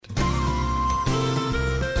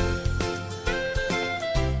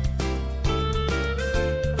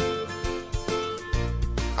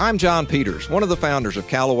I'm John Peters, one of the founders of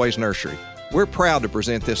Callaway's Nursery. We're proud to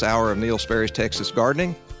present this hour of Neil Sperry's Texas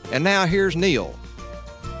Gardening. And now here's Neil.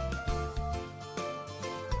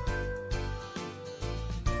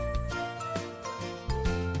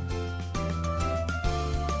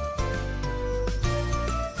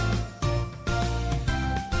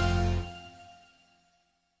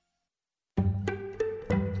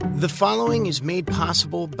 The following is made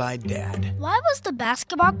possible by Dad. Why was the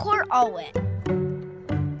basketball court all wet?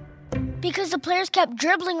 Because the players kept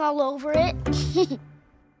dribbling all over it.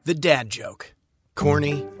 The dad joke.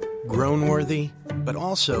 Corny, groan-worthy, but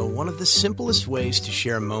also one of the simplest ways to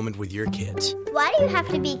share a moment with your kids. Why do you have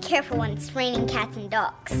to be careful when it's raining cats and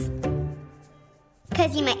dogs?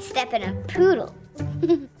 Because you might step in a poodle.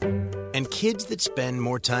 And kids that spend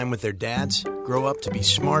more time with their dads grow up to be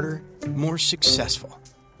smarter, more successful.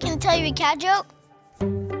 Can I tell you a cat joke?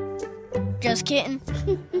 Just kidding.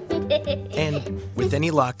 And with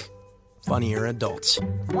any luck, funnier adults.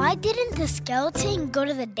 Why didn't the skeleton go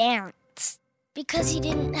to the dance? Because he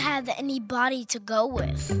didn't have any body to go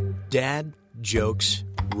with. Dad jokes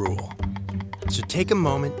rule. So take a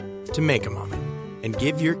moment to make a moment and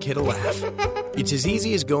give your kid a laugh. It's as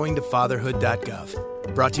easy as going to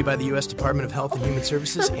fatherhood.gov. Brought to you by the U.S. Department of Health and Human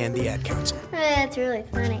Services and the Ad Council. That's really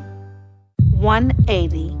funny.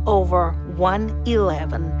 180 over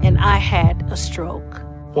 111, and I had a stroke.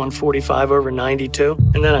 145 over 92,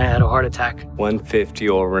 and then I had a heart attack. 150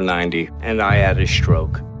 over 90, and I had a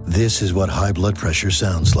stroke. This is what high blood pressure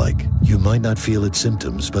sounds like. You might not feel its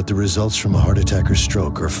symptoms, but the results from a heart attack or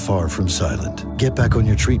stroke are far from silent. Get back on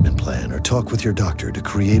your treatment plan or talk with your doctor to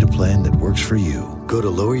create a plan that works for you. Go to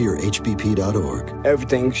loweryourhbp.org.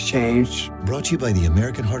 Everything's changed. Brought to you by the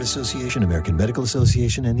American Heart Association, American Medical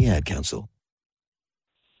Association, and the Ad Council.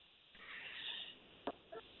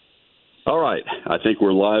 All right. I think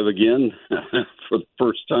we're live again for the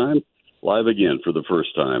first time. Live again for the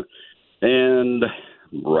first time. And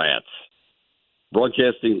rats.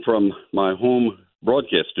 Broadcasting from my home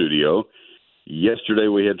broadcast studio. Yesterday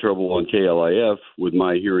we had trouble on KLIF with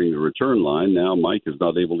my hearing the return line. Now Mike is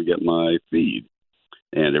not able to get my feed.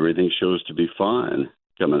 And everything shows to be fine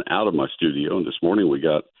coming out of my studio. And this morning we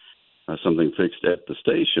got something fixed at the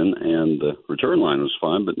station, and the return line was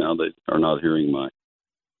fine, but now they are not hearing my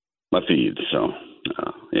feed. So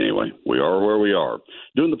anyway, we are where we are.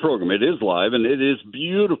 Doing the program. It is live, and it is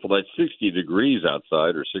beautiful. That's 60 degrees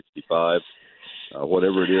outside, or 65,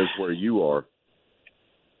 whatever it is where you are,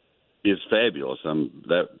 is fabulous.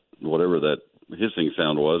 Whatever that hissing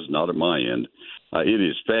sound was, not at my end. It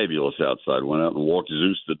is fabulous outside. Went out and walked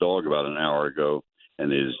Zeus the dog about an hour ago,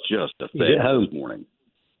 and it is just a fabulous morning.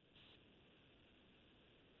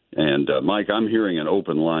 And, Mike, I'm hearing an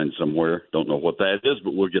open line somewhere. Don't know what that is,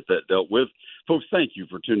 but we'll get that dealt with. Folks, thank you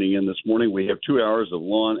for tuning in this morning. We have 2 hours of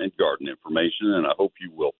lawn and garden information, and I hope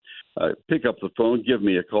you will pick up the phone, give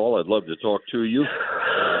me a call. I'd love to talk to you.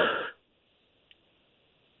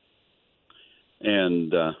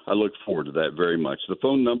 And I look forward to that very much. The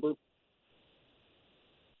phone number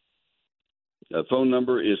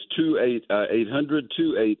is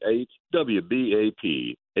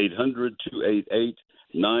 800-288-WBAP,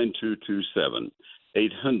 800-288-9227,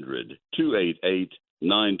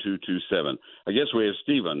 800-288-9227. I guess we have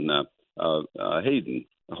Stephen Hayden,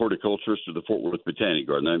 a horticulturist of the Fort Worth Botanic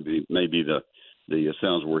Garden. That may be the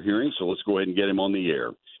sounds we're hearing, so let's go ahead and get him on the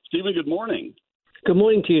air. Stephen, good morning. Good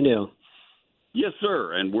morning to you, Neil. Yes,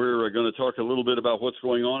 sir, and we're going to talk a little bit about what's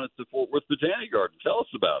going on at the Fort Worth Botanic Garden. Tell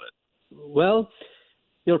us about it. Well,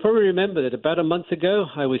 you'll probably remember that about a month ago,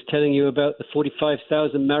 I was telling you about the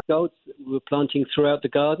 45,000 marigolds that we were planting throughout the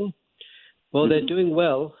garden. Well, they're doing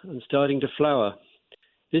well and starting to flower.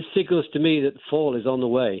 This signals to me that fall is on the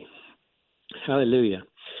way. Hallelujah.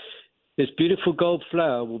 This beautiful gold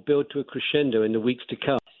flower will build to a crescendo in the weeks to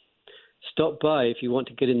come. Stop by if you want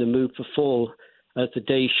to get in the mood for fall as the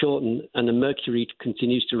days shorten and the mercury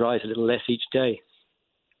continues to rise a little less each day.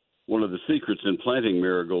 One of the secrets in planting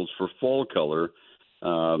marigolds for fall color,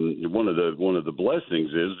 one of the blessings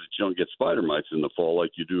is that you don't get spider mites in the fall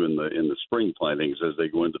like you do in the spring plantings as they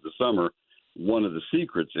go into the summer. One of the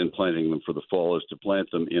secrets in planting them for the fall is to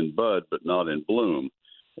plant them in bud but not in bloom.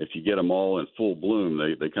 If you get them all in full bloom,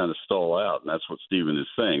 they kind of stall out, and that's what Stephen is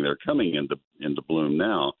saying. They're coming into bloom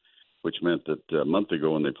now, which meant that a month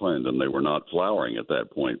ago when they planted them, they were not flowering at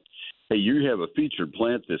that point. Hey, you have a featured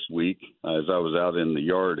plant this week. As I was out in the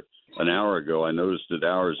yard an hour ago, I noticed that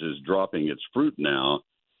ours is dropping its fruit now,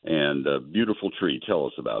 and a beautiful tree. Tell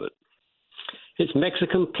us about it. It's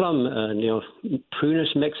Mexican plum,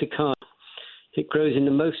 Prunus mexicana. It grows in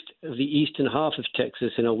the most of the eastern half of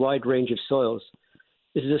Texas in a wide range of soils.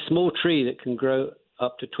 This is a small tree that can grow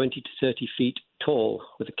up to 20 to 30 feet tall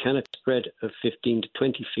with a canopy spread of 15 to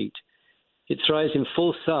 20 feet. It thrives in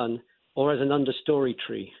full sun or as an understory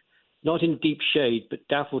tree, not in deep shade but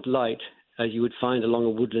dappled light as you would find along a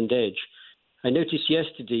woodland edge. I noticed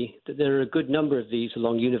yesterday that there are a good number of these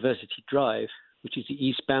along University Drive, which is the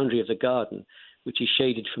east boundary of the garden, which is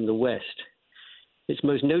shaded from the west. Its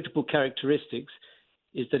most notable characteristics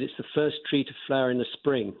is that it's the first tree to flower in the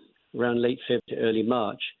spring, around late February to early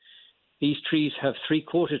March. These trees have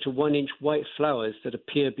 3/4 to 1 inch white flowers that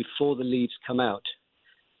appear before the leaves come out.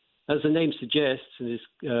 As the name suggests, and as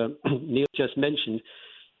Neil just mentioned,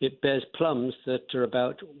 it bears plums that are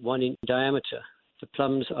about 1 inch in diameter. The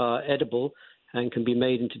plums are edible and can be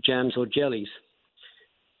made into jams or jellies.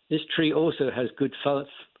 This tree also has good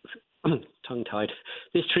tongue-tied.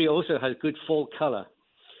 This tree also has good fall color.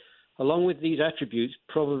 Along with these attributes,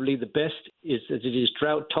 probably the best is that it is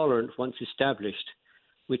drought tolerant once established,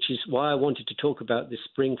 which is why I wanted to talk about this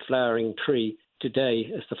spring flowering tree today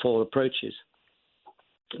as the fall approaches.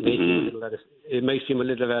 It may seem a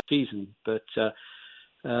little out of season, but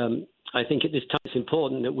I think at this time it's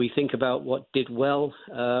important that we think about what did well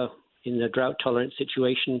in the drought-tolerant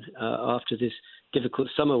situation after this difficult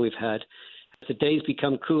summer we've had. As the days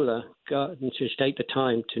become cooler, gardens should take the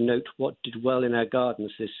time to note what did well in our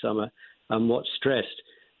gardens this summer and what stressed,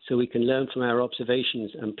 so we can learn from our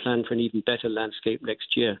observations and plan for an even better landscape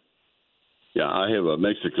next year. Yeah, I have a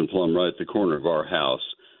Mexican plum right at the corner of our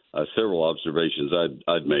house. Several observations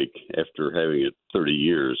I'd make after having it 30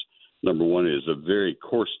 years. Number one is a very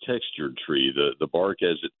coarse textured tree. The bark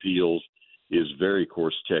as it peels is very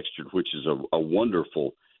coarse textured, which is a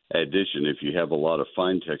wonderful addition if you have a lot of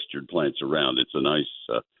fine textured plants around. It's a nice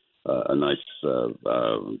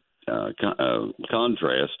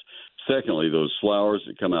contrast. Secondly, those flowers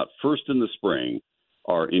that come out first in the spring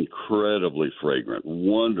are incredibly fragrant,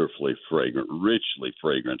 wonderfully fragrant, richly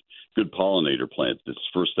fragrant, good pollinator plant. It's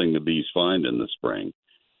the first thing the bees find in the spring,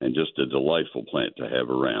 and just a delightful plant to have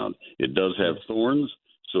around. It does have thorns,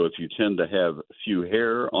 so if you tend to have few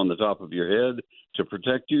hair on the top of your head to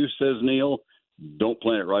protect you, says Neil, don't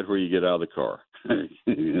plant it right where you get out of the car.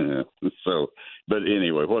 But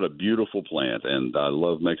anyway, what a beautiful plant, and I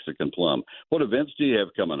love Mexican plum. What events do you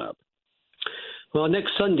have coming up? Well,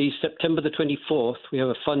 next Sunday, September the 24th, we have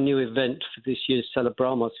a fun new event for this year's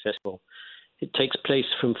Celebramos Festival. It takes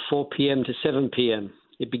place from 4 p.m. to 7 p.m.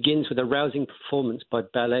 It begins with a rousing performance by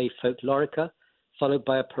Ballet Folklorica, followed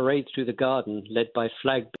by a parade through the garden led by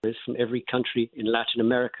flag bearers from every country in Latin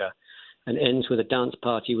America, and ends with a dance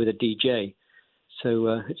party with a DJ.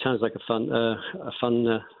 So it sounds like a fun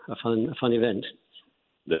event.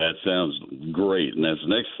 That sounds great, and that's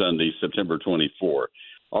next Sunday, September 24.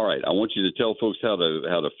 All right, I want you to tell folks how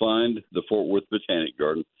to find the Fort Worth Botanic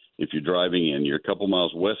Garden. If you're driving in, you're a couple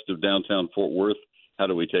miles west of downtown Fort Worth. How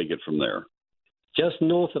do we take it from there? Just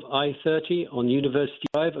north of I-30 on University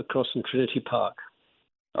Drive across from Trinity Park.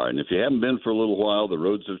 All right, and if you haven't been for a little while, the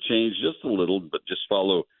roads have changed just a little, but just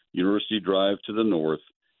follow University Drive to the north,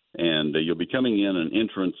 and you'll be coming in an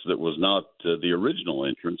entrance that was not the original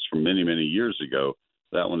entrance from many, many years ago.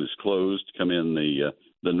 That one is closed. Come in the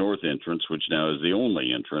north entrance, which now is the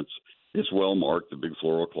only entrance. It's well marked, the big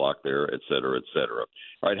floral clock there, et cetera, et cetera.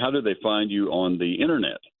 All right, how do they find you on the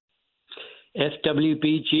internet?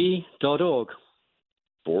 FWBG.org.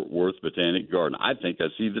 Fort Worth Botanic Garden. I think I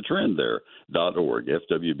see the trend there. .org,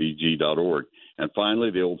 FWBG.org. And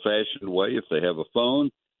finally, the old-fashioned way, if they have a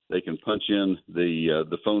phone, they can punch in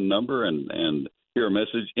the phone number and hear a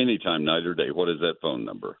message anytime, night or day. What is that phone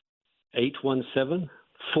number?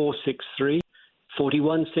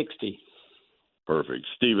 817-463-4160. Perfect.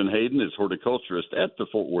 Stephen Hayden is horticulturist at the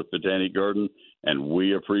Fort Worth Botanic Garden, and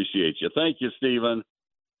we appreciate you. Thank you, Stephen.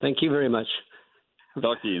 Thank you very much.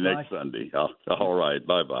 Talk to you next Sunday. All right.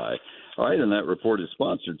 Bye-bye. All right, and that report is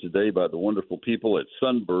sponsored today by the wonderful people at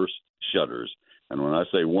Sunburst Shutters. And when I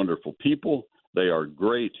say wonderful people, they are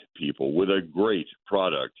great people with a great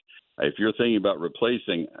product. If you're thinking about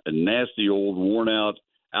replacing a nasty old, worn-out,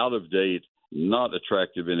 out-of-date, not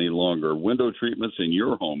attractive any longer window treatments in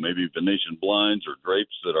your home, maybe Venetian blinds or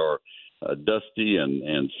drapes that are dusty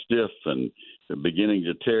and stiff and beginning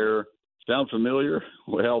to tear, sound familiar?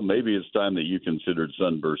 Well, maybe it's time that you considered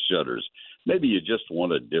Sunburst Shutters. Maybe you just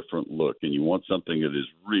want a different look and you want something that is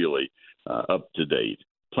really up to date.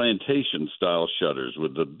 Plantation-style shutters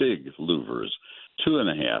with the big louvers,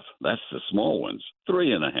 2.5, that's the small ones,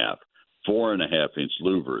 3.5, 4.5-inch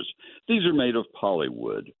louvers. These are made of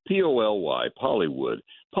polywood, P-O-L-Y, polywood.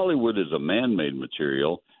 Polywood is a man-made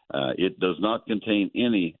material. It does not contain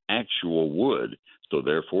any actual wood, so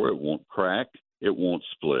therefore it won't crack, it won't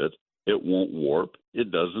split, It won't warp.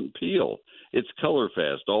 It doesn't peel. It's color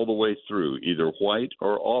fast all the way through, either white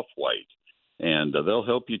or off-white. And they'll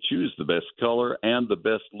help you choose the best color and the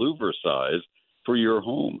best louver size for your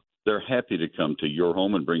home. They're happy to come to your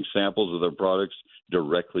home and bring samples of their products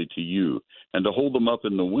directly to you and to hold them up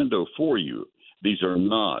in the window for you. These are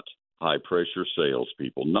not high-pressure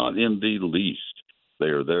salespeople, not in the least. They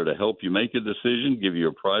are there to help you make a decision, give you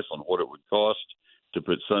a price on what it would cost to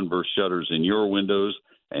put sunburst shutters in your windows.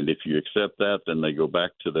 And if you accept that, then they go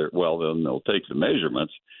back to then they'll take the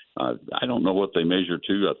measurements. I don't know what they measure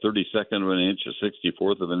to, a 32nd of an inch, a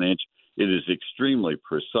 64th of an inch. It is extremely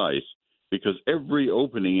precise because every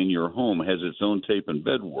opening in your home has its own tape and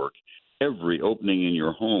bed work. Every opening in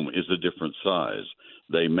your home is a different size.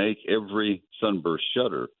 They make every sunburst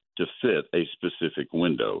shutter to fit a specific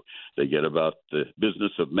window. They get about the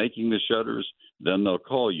business of making the shutters, then they'll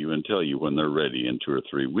call you and tell you when they're ready. In 2 or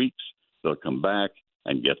 3 weeks, they'll come back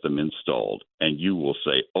and get them installed. And you will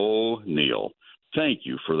say, "Oh, Neil, thank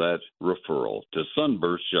you for that referral to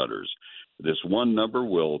Sunburst Shutters." This one number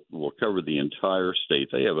will cover the entire state.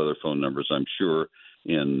 They have other phone numbers, I'm sure,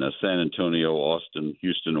 in San Antonio, Austin,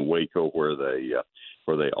 Houston, and Waco, where they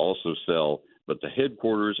also sell. But the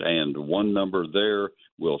headquarters and one number there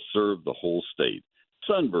will serve the whole state.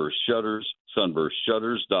 Sunburst Shutters,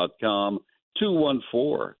 sunburstshutters.com,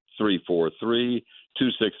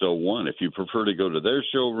 214-343-2601. If you prefer to go to their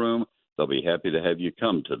showroom, they'll be happy to have you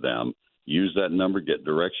come to them. Use that number, get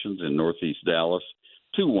directions in Northeast Dallas,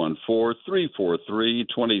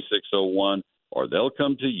 214-343-2601, or they'll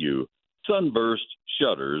come to you,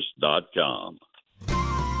 sunburstshutters.com.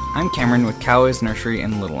 I'm Cameron with Callaway's Nursery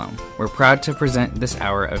in Little Elm. We're proud to present this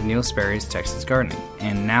hour of Neil Sperry's Texas Gardening.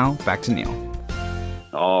 And now, back to Neil.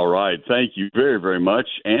 All right. Thank you very, very much.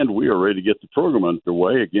 And we are ready to get the program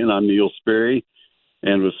underway. Again, I'm Neil Sperry,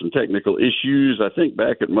 and with some technical issues, I think,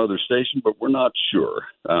 back at Mother Station, but we're not sure.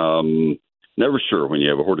 Never sure when you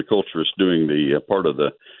have a horticulturist doing the part of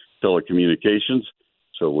the telecommunications.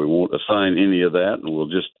 So we won't assign any of that, and we'll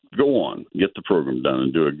just go on, get the program done,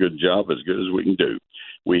 and do a good job, as good as we can do.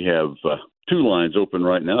 We have 2 lines open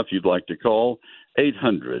right now. If you'd like to call,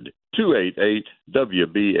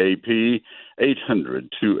 800-288-WBAP,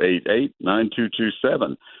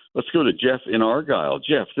 800-288-9227. Let's go to Jeff in Argyle.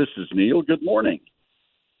 Jeff, this is Neil. Good morning.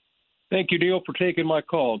 Thank you, Neil, for taking my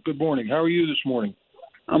call. Good morning. How are you this morning?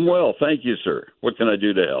 I'm well. Thank you, sir. What can I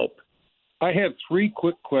do to help? I have 3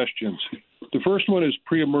 quick questions. The first one is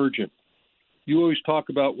pre-emergent. You always talk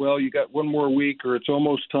about, well, you got 1 more week or it's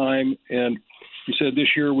almost time, and you said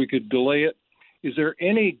this year we could delay it. Is there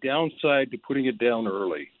any downside to putting it down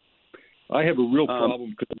early? I have a real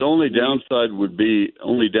problem. The only downside would be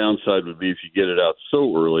if you get it out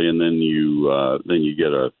so early, and then you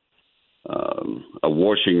get a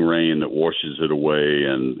washing rain that washes it away,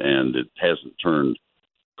 and it hasn't turned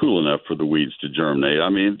cool enough for the weeds to germinate. I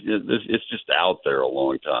mean, it's just out there a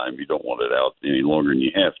long time. You don't want it out any longer than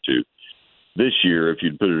you have to. This year, if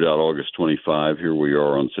you'd put it out August 25, here we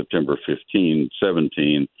are on September 15,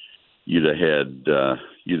 17, you'd have had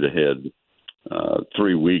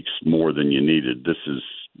 3 weeks more than you needed. This is,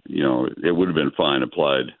 it would have been fine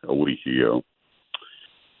applied a week ago.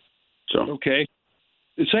 So okay.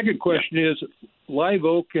 The second question is live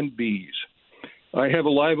oak and bees. I have a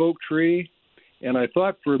live oak tree, and I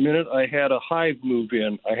thought for a minute I had a hive move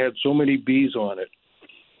in. I had so many bees on it.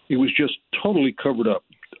 It was just totally covered up,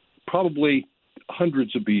 probably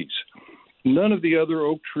hundreds of bees. None of the other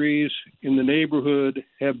oak trees in the neighborhood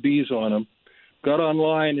have bees on them. Got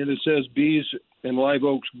online, and it says bees and live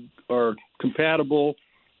oaks are compatible,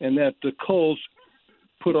 and that the culls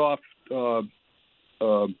put off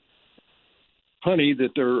honey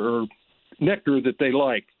or nectar that they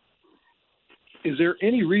like. Is there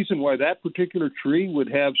any reason why that particular tree would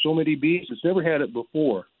have so many bees? It's never had it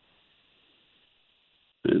before.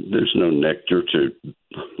 There's no nectar to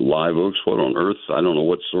live oaks. What on earth? I don't know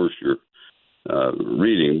what source you're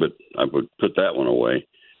reading, but I would put that one away.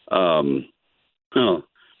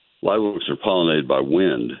 Live oaks are pollinated by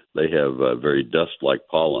wind. They have very dust-like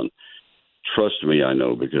pollen. Trust me, I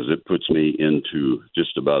know, because it puts me into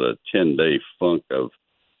just about a 10-day funk of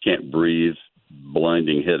can't breathe,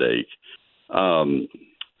 blinding headache.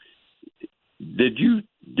 Did you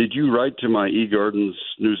write to my eGardens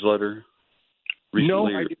newsletter recently? No,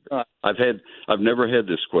 I did not. I've never had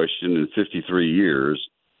this question in 53 years,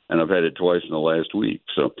 and I've had it twice in the last week.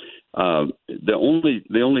 So the only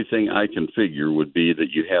thing I can figure would be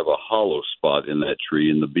that you have a hollow spot in that tree,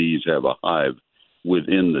 and the bees have a hive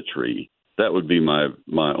within the tree. That would be my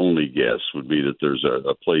only guess, would be that there's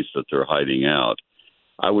a place that they're hiding out.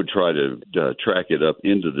 I would try to track it up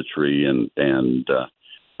into the tree and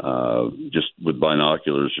just with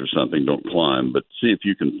binoculars or something. Don't climb, but see if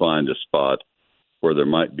you can find a spot where there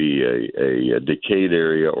might be a decayed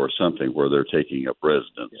area or something where they're taking up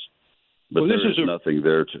residence. But this there's nothing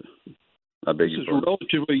there to. I beg your pardon. This is a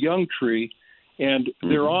relatively young tree, and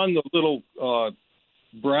they're on the little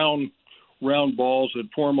brown round balls that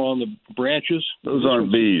form on the branches. Those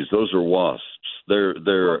aren't bees; those are wasps.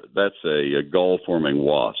 That's a gall-forming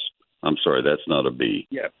wasp. I'm sorry, that's not a bee.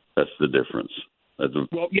 Yeah, that's the difference. That's a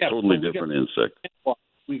totally different insect.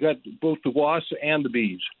 We got both the wasps and the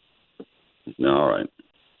bees. All right.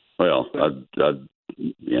 Well,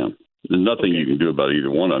 yeah. There's nothing you can do about either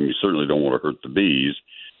one of them. You certainly don't want to hurt the bees.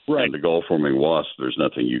 Right. And the gall-forming wasps, there's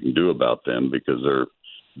nothing you can do about them because they're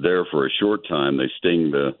there for a short time. They sting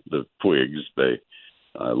the twigs. They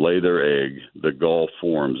lay their egg. The gall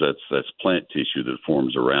forms. That's plant tissue that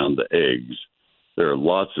forms around the eggs. There are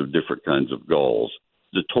lots of different kinds of galls.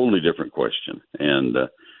 It's a totally different question. And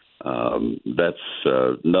that's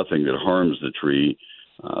nothing that harms the tree.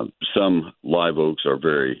 Some live oaks are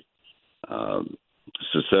very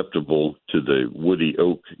susceptible to the woody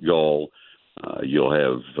oak gall. You'll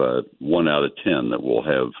have 1 out of 10 that will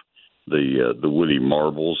have the woody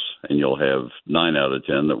marbles, and you'll have 9 out of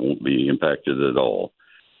 10 that won't be impacted at all.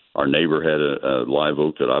 Our neighbor had a live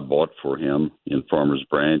oak that I bought for him in Farmer's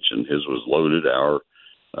Branch, and his was loaded. Our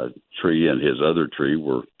tree and his other tree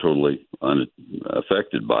were totally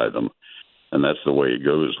unaffected by them. And that's the way it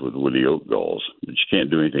goes with woody oak galls. But you can't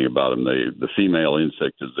do anything about them. The female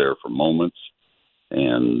insect is there for moments,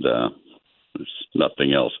 and there's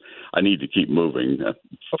nothing else. I need to keep moving.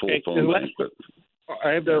 Okay. I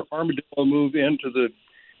have the armadillo move into the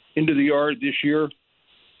yard this year,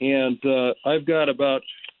 and I've got about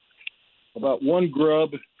one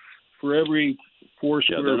grub for every 4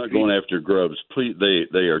 square feet. Yeah, they're not going after grubs. Please,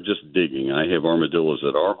 they are just digging. I have armadillos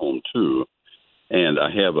at our home too. And I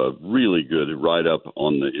have a really good write-up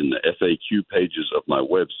in the FAQ pages of my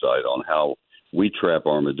website on how we trap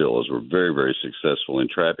armadillos. We're very, very successful in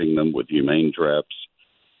trapping them with humane traps.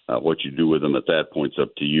 What you do with them at that point's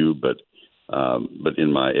up to you. But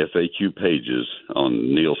in my FAQ pages on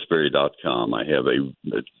neilsperry.com, I have an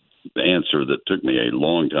answer that took me a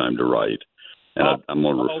long time to write. And I'm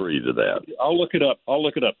going to refer you to that. I'll look it up.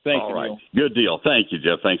 Thank you. All right. Good deal. Thank you,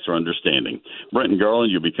 Jeff. Thanks for understanding. Brent and Garland,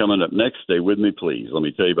 you'll be coming up next. Stay with me, please. Let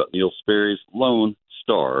me tell you about Neil Sperry's Lone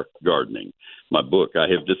Star Gardening. My book, I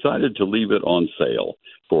have decided to leave it on sale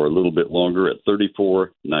for a little bit longer at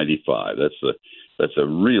 $34.95. That's a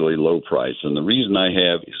really low price. And the reason I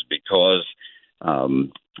have is because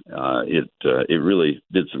it really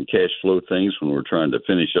did some cash flow things when we were trying to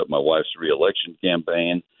finish up my wife's reelection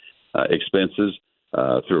campaign. Expenses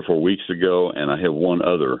 3 or 4 weeks ago, and I have one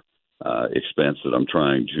other expense that I'm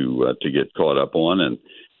trying to get caught up on,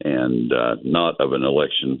 and not of an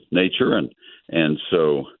election nature, and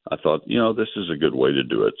so I thought, this is a good way to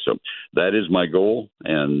do it. So that is my goal,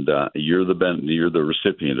 and you're the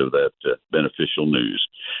recipient of that beneficial news.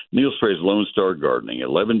 Neil Sperry's Lone Star Gardening,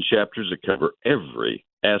 11 chapters that cover every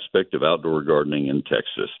aspect of outdoor gardening in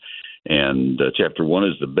Texas. And chapter 1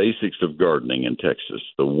 is the basics of gardening in Texas,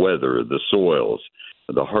 the weather, the soils,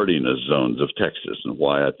 the hardiness zones of Texas, and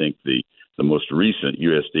why I think the most recent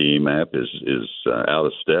USDA map is out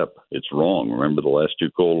of step. It's wrong. Remember the last 2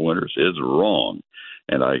 cold winters? It's wrong.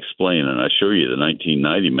 And I explain and I show you the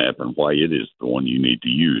 1990 map and why it is the one you need to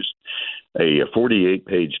use. A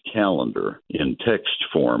 48-page calendar in text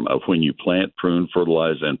form of when you plant, prune,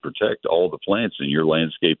 fertilize, and protect all the plants in your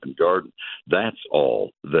landscape and garden. That's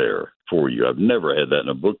all there for you. I've never had that in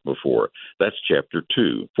a book before. That's chapter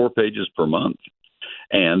 2, 4 pages per month.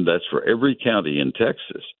 And that's for every county in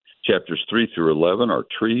Texas. Chapters 3 through 11 are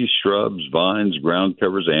trees, shrubs, vines, ground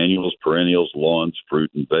covers, annuals, perennials, lawns,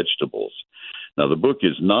 fruit, and vegetables. Now, the book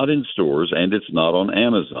is not in stores, and it's not on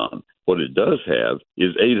Amazon. What it does have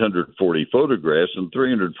is 840 photographs and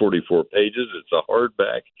 344 pages. It's a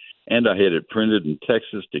hardback, and I had it printed in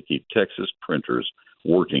Texas to keep Texas printers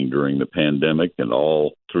working during the pandemic and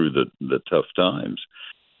all through the tough times.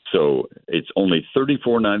 So it's only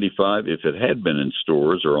 $34.95. If it had been in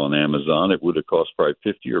stores or on Amazon, it would have cost probably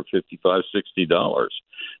 $50 or $55, $60.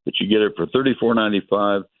 But you get it for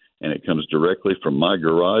 $34.95, and it comes directly from my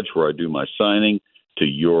garage where I do my signing to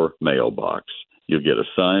your mailbox. You'll get a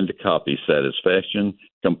signed copy satisfaction,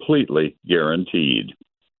 completely guaranteed.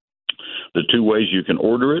 The 2 ways you can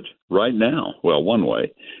order it right now, well, one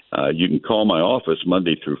way, you can call my office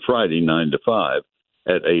Monday through Friday, 9 to 5,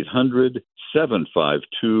 at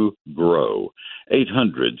 800-752-GROW,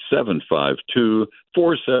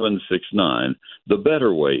 800-752-4769. The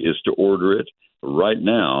better way is to order it right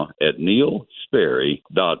now at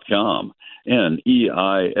neilsperry.com.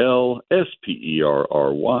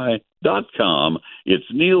 NeilSperry.com. It's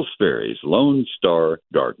Neil Sperry's Lone Star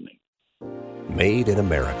Gardening. Made in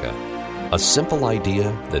America. A simple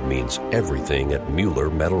idea that means everything at Mueller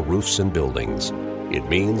Metal Roofs and Buildings. It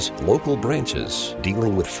means local branches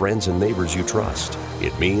dealing with friends and neighbors you trust.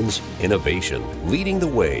 It means innovation, leading the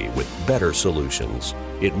way with better solutions.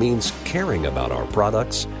 It means caring about our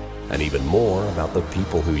products and even more about the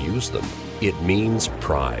people who use them. It means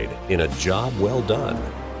pride in a job well done.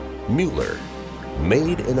 Mueller,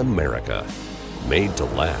 made in America, made to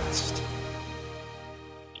last.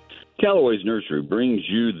 Callaway's Nursery brings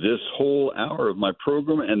you this whole hour of my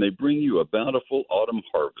program, and they bring you a bountiful autumn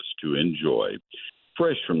harvest to enjoy.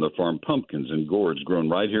 Fresh from the farm, pumpkins and gourds grown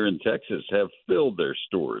right here in Texas have filled their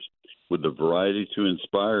stores with the variety to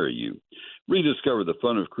inspire you. Rediscover the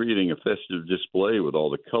fun of creating a festive display with all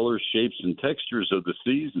the colors, shapes, and textures of the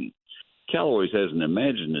season. Callaway's has an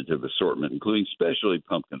imaginative assortment, including specialty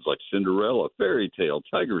pumpkins like Cinderella, Fairy Tale,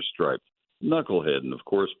 Tiger Stripe, Knucklehead, and, of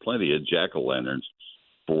course, plenty of jack-o'-lanterns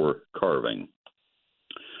for carving.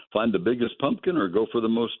 Find the biggest pumpkin or go for the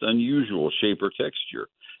most unusual shape or texture.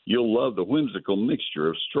 You'll love the whimsical mixture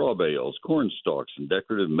of straw bales, corn stalks, and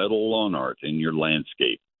decorative metal lawn art in your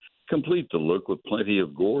landscape. Complete the look with plenty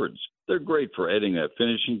of gourds. They're great for adding that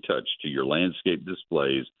finishing touch to your landscape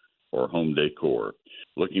displays or home decor.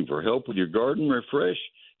 Looking for help with your garden refresh?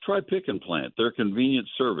 Try Pick and Plant, their convenient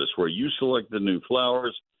service where you select the new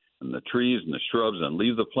flowers and the trees and the shrubs and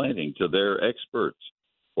leave the planting to their experts.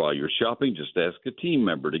 While you're shopping, just ask a team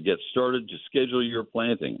member to get started to schedule your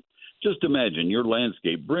planting. Just imagine your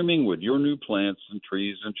landscape brimming with your new plants and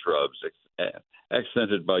trees and shrubs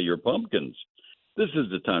accented by your pumpkins. This is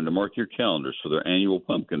the time to mark your calendars for their annual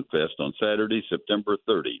Pumpkin Fest on Saturday, September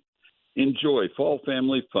 30. Enjoy fall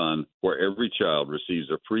family fun where every child receives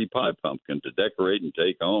a free pie pumpkin to decorate and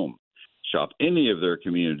take home. Shop any of their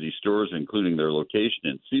community stores, including their location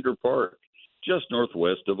in Cedar Park, just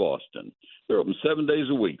northwest of Austin. They're open 7 days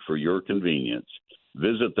a week for your convenience.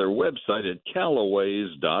 Visit their website at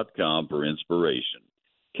Callaways.com for inspiration.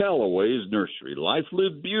 Callaway's Nursery. Life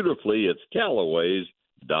lived beautifully. It's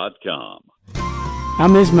Callaways.com.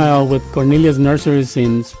 I'm Ismael with Cornelius Nurseries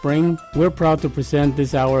in Spring. We're proud to present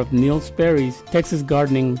this hour of Neil Sperry's Texas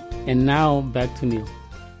Gardening. And now, back to Neil.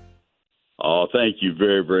 Oh, thank you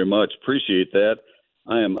very, very much. Appreciate that.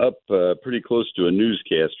 I am up pretty close to a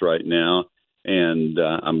newscast right now, and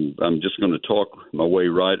I'm just going to talk my way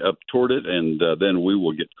right up toward it, and then we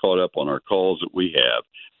will get caught up on our calls that we have.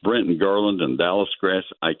 Brent in Garland and Dallas Grass,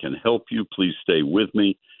 I can help you. Please stay with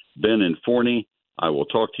me. Ben in Forney, I will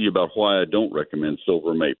talk to you about why I don't recommend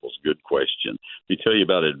silver maples. Good question. Let me tell you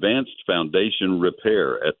about advanced foundation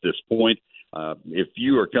repair at this point. If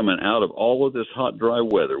you are coming out of all of this hot, dry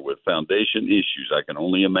weather with foundation issues, I can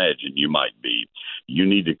only imagine you might be. You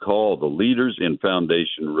need to call the leaders in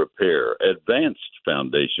foundation repair, Advanced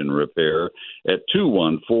Foundation Repair, at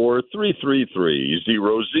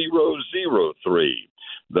 214-333-0003.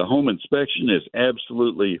 The home inspection is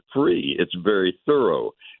absolutely free. It's very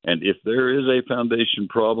thorough. And if there is a foundation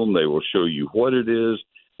problem, they will show you what it is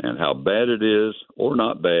and how bad it is or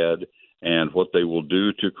not bad, and what they will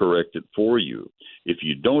do to correct it for you. If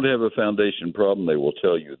you don't have a foundation problem, they will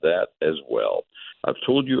tell you that as well. I've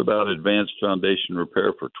told you about Advanced Foundation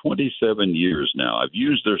Repair for 27 years now. I've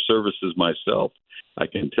used their services myself. I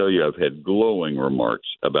can tell you I've had glowing remarks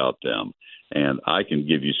about them, and I can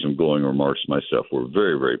give you some glowing remarks myself. We're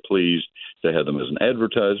very, very pleased to have them as an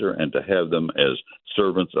advertiser and to have them as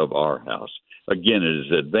servants of our house. Again, it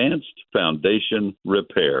is Advanced Foundation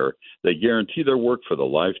Repair. They guarantee their work for the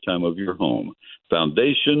lifetime of your home.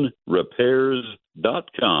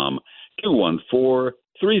 FoundationRepairs.com,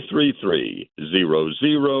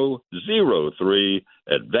 214-333-0003,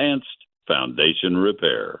 Advanced Foundation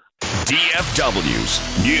Repair. DFW's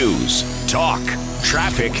News, Talk,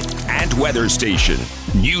 Traffic, and Weather Station.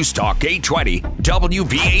 News Talk 820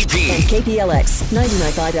 WBAP. And KPLX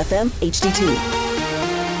 99.5 FM HD2.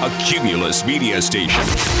 A Cumulus media station.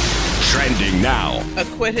 Trending now.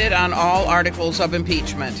 Acquitted on all articles of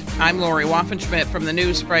impeachment. I'm Lori Waffenschmidt from the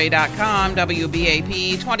Newsspray.com,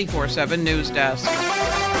 WBAP 24/7 News Desk.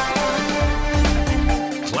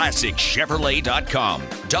 ClassicChevrolet.com,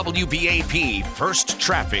 WBAP First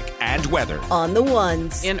Traffic and Weather. On the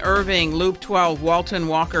ones. In Irving, Loop 12 Walton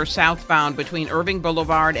Walker southbound between Irving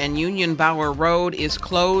Boulevard and Union Bower Road is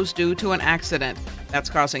closed due to an accident. That's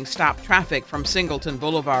causing stop traffic from Singleton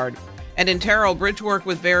Boulevard. And in Terrell, bridge work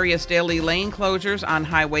with various daily lane closures on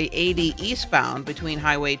Highway 80 eastbound between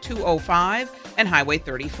Highway 205 and Highway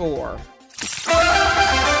 34.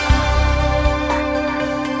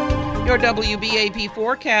 Your WBAP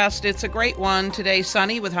forecast, it's a great one. Today,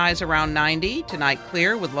 sunny with highs around 90. Tonight,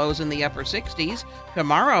 clear with lows in the upper 60s.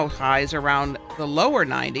 Tomorrow, highs around the lower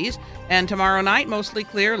 90s. And tomorrow night, mostly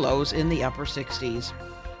clear, lows in the upper 60s.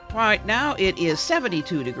 Right now, it is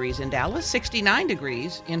 72 degrees in Dallas, 69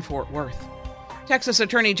 degrees in Fort Worth. Texas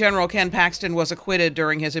Attorney General Ken Paxton was acquitted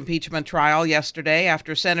during his impeachment trial yesterday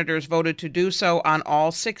after senators voted to do so on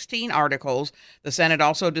all 16 articles. The Senate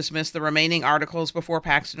also dismissed the remaining articles before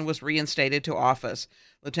Paxton was reinstated to office.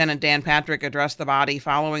 Lieutenant Dan Patrick addressed the body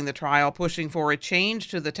following the trial, pushing for a change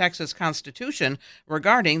to the Texas Constitution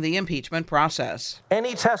regarding the impeachment process.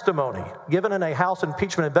 Any testimony given in a House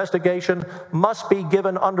impeachment investigation must be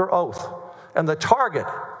given under oath, and the target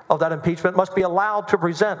of that impeachment must be allowed to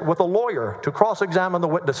present with a lawyer to cross-examine the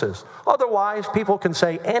witnesses. Otherwise, people can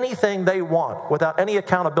say anything they want without any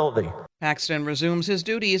accountability. Paxton resumes his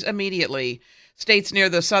duties immediately. States near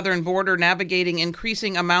the southern border navigating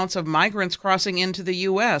increasing amounts of migrants crossing into the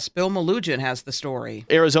U.S. Bill Malugin has the story.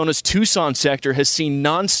 Arizona's Tucson sector has seen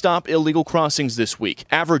nonstop illegal crossings this week,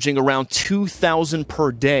 averaging around 2,000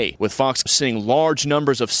 per day, with Fox seeing large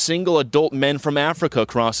numbers of single adult men from Africa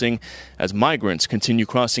crossing as migrants continue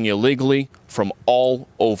crossing illegally from all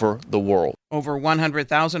over the world. Over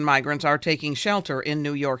 100,000 migrants are taking shelter in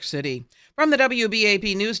New York City. From the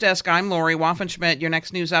WBAP News Desk, I'm Lori Waffenschmidt. Your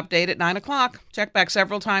next news update at 9 o'clock. Check back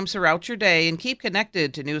several times throughout your day and keep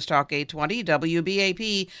connected to News Talk 820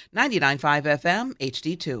 WBAP 99.5 FM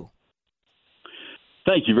HD2.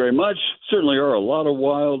 Thank you very much. Certainly are a lot of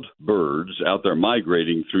wild birds out there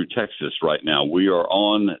migrating through Texas right now. We are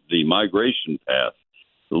on the migration path.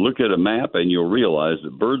 Look at a map and you'll realize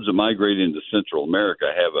that birds that migrate into Central America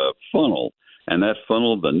have a funnel, and that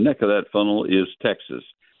funnel, the neck of that funnel is Texas.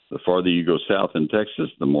 The farther you go south in Texas,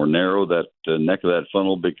 the more narrow that neck of that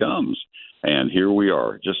funnel becomes. And here we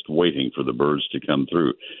are, just waiting for the birds to come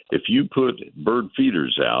through. If you put bird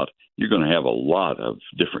feeders out, you're going to have a lot of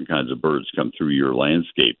different kinds of birds come through your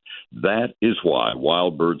landscape. That is why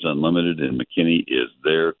Wild Birds Unlimited in McKinney is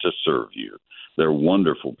there to serve you. They're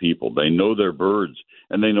wonderful people. They know their birds,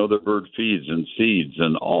 and they know their bird feeds and seeds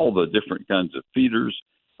and all the different kinds of feeders.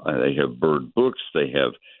 They have bird books. They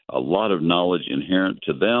have a lot of knowledge inherent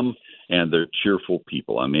to them, and they're cheerful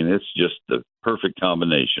people. I mean, it's just the perfect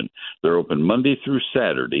combination. They're open Monday through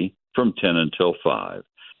Saturday from 10 until 5.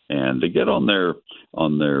 And to get on their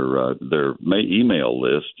email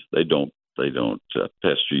list, they don't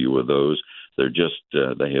pester you with those. They're just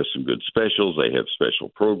they have some good specials. They have special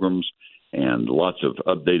programs and lots of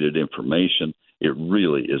updated information. It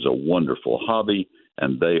really is a wonderful hobby,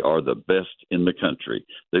 and they are the best in the country.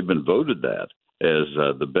 They've been voted that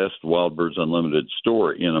as the best Wild Birds Unlimited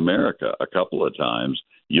store in America a couple of times.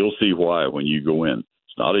 You'll see why when you go in.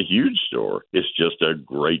 It's not a huge store. It's just a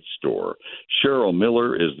great store. Cheryl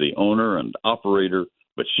Miller is the owner and operator,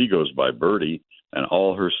 but she goes by Birdie, and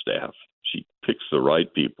all her staff. She picks the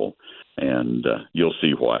right people, and you'll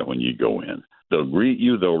see why when you go in. They'll greet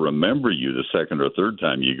you. They'll remember you the second or third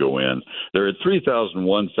time you go in. They're at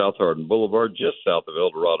 3001 South Hardin Boulevard, just south of El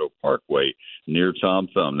Dorado Parkway, near Tom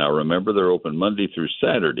Thumb. Now, remember, they're open Monday through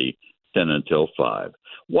Saturday, 10 until 5.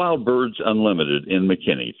 Wild Birds Unlimited in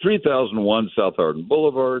McKinney, 3001 South Hardin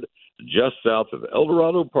Boulevard, just south of El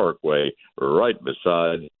Dorado Parkway, right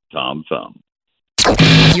beside Tom Thumb.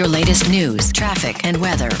 Your latest news, traffic, and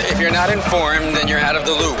weather. If you're not informed, then you're out of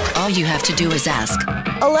the loop. All you have to do is ask.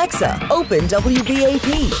 Alexa, open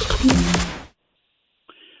WBAP.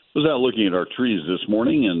 I was out looking at our trees this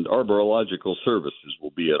morning, and Arborilogical Services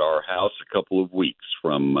will be at our house a couple of weeks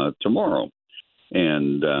from tomorrow.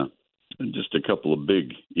 And just a couple of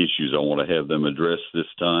big issues I want to have them address this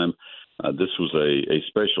time. This was a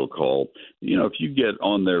special call. You know, if you get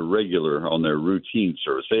on their routine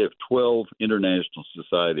service, they have 12 International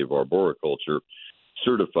Society of Arboriculture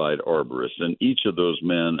certified arborists, and each of those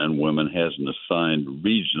men and women has an assigned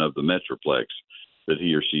region of the Metroplex that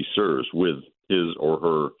he or she serves with his or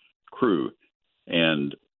her crew.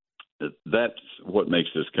 And that's what makes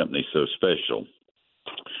this company so special.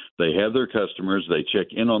 They have their customers. They check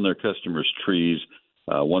in on their customers' trees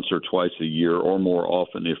once or twice a year or more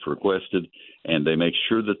often if requested, and they make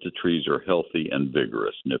sure that the trees are healthy and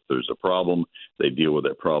vigorous. And if there's a problem, they deal with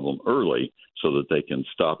that problem early so that they can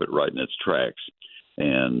stop it right in its tracks.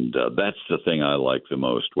 And that's the thing I like the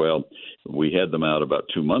most. Well, we had them out about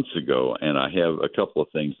 2 months ago, and I have a couple of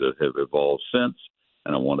things that have evolved since,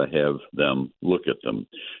 and I want to have them look at them.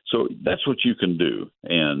 So that's what you can do.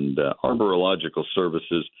 And Arborilogical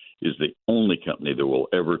Services is the only company that will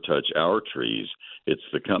ever touch our trees. It's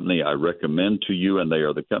the company I recommend to you, and they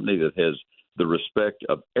are the company that has the respect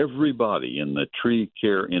of everybody in the tree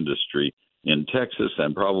care industry in Texas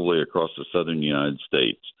and probably across the southern United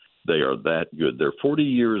States. They are that good. They're 40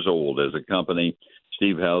 years old as a company.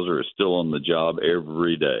 Steve Hauser is still on the job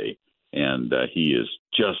every day, and he is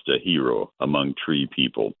just a hero among tree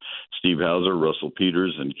people. Steve Hauser, Russell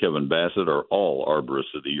Peters, and Kevin Bassett are all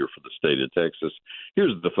Arborists of the Year for the state of Texas.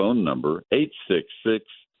 Here's the phone number,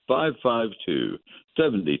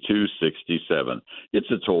 866-552-7267.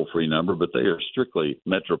 It's a toll-free number, but they are strictly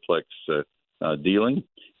Metroplex dealing,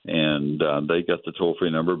 and they got the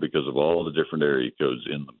toll-free number because of all the different area codes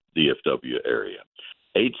in the DFW area.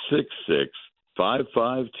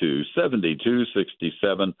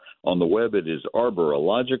 866-552-7267. On the web, it is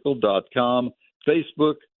arborological.com.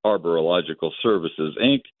 Facebook, Arborological Services,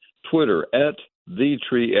 Inc. Twitter, @The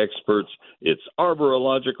Tree Experts. It's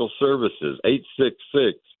Arborological Services,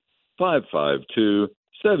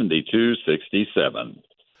 866-552-7267.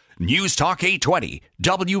 News Talk 820,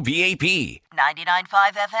 WBAP.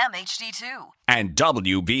 99.5 FM HD2. And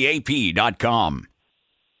WBAP.com.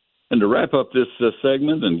 And to wrap up this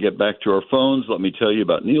segment and get back to our phones, let me tell you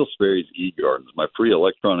about Neil Sperry's eGardens, my free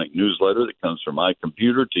electronic newsletter that comes from my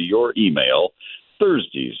computer to your email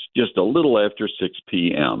Thursdays, just a little after 6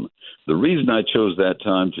 p.m. The reason I chose that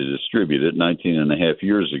time to distribute it 19 and a half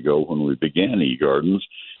years ago when we began eGardens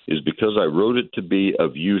is because I wrote it to be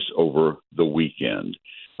of use over the weekend.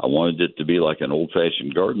 I wanted it to be like an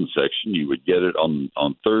old-fashioned garden section. You would get it on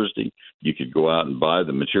Thursday. You could go out and buy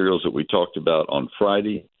the materials that we talked about on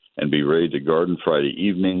Friday and be ready to garden Friday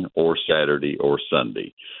evening or Saturday or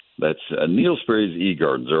Sunday. That's Neil Sperry's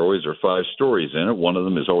eGardens. There always are 5 stories in it. One of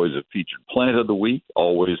them is always a featured plant of the week,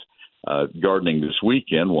 always gardening this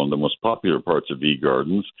weekend, one of the most popular parts of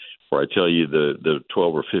eGardens, where I tell you the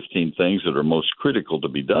 12 or 15 things that are most critical to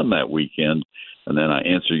be done that weekend, and then I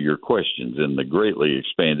answer your questions in the greatly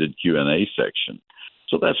expanded Q&A section.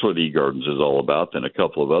 So that's what eGardens is all about, and a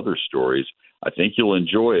couple of other stories. I think you'll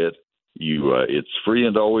enjoy it. It's free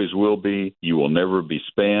and always will be. You will never be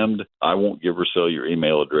spammed. I won't give or sell your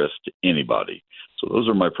email address to anybody. So those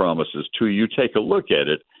are my promises to you. Take a look at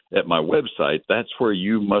it at my website. That's where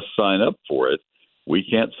you must sign up for it. We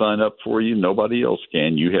can't sign up for you. Nobody else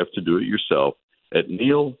can. You have to do it yourself at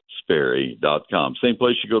neilsperry.com. Same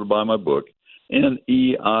place you go to buy my book,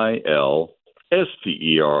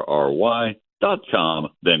 neilsperry.com.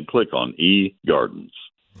 Then click on eGardens.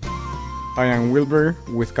 I am Wilbur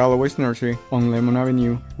with Callaway's Nursery on Lemon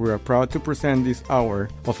Avenue. We are proud to present this hour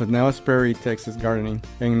of Neil Sperry, Texas Gardening.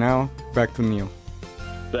 And now, back to Neil.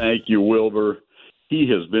 Thank you, Wilbur. He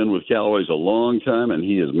has been with Callaway's a long time, and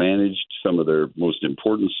he has managed some of their most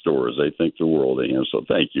important stores, they think, the world of him. So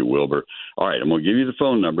thank you, Wilbur. All right, I'm going to give you the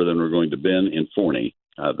phone number, then we're going to Ben in Forney.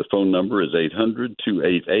 The phone number is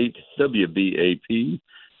 800-288-WBAP,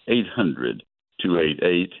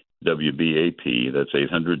 800-288-WBAP. That's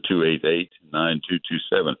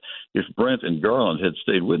 800-288-9227. If Brent in Garland had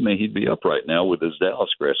stayed with me, he'd be up right now with his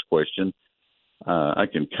Dallas grass question. I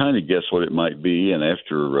can kind of guess what it might be, and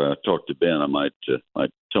after talk to Ben, I might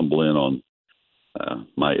tumble in on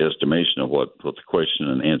my estimation of what the question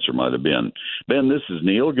and answer might have been. Ben, this is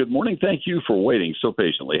Neil. Good morning. Thank you for waiting so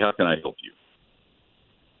patiently. How can I help you?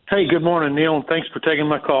 Hey, good morning, Neil, and thanks for taking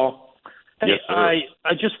my call. Hey, yes, sir.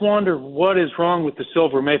 I just wonder what is wrong with the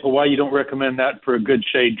silver maple, why you don't recommend that for a good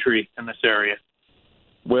shade tree in this area.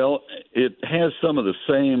 Well, it has some of the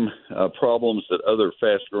same problems that other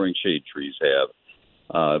fast-growing shade trees have.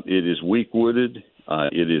 It is weak-wooded.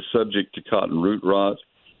 It is subject to cotton root rot.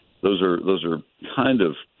 Those are kind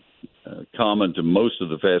of common to most of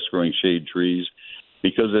the fast-growing shade trees.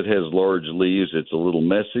 Because it has large leaves, it's a little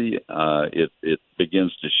messy. It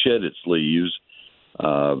begins to shed its leaves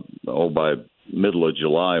by middle of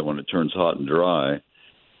July when it turns hot and dry.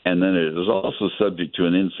 And then it is also subject to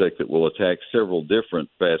an insect that will attack several different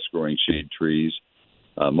fast-growing shade trees,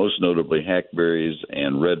 most notably hackberries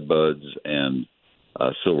and redbuds and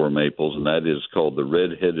silver maples, and that is called the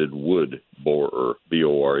red-headed wood borer,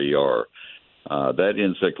 B-O-R-E-R. That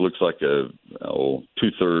insect looks like a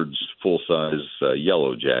two-thirds full-size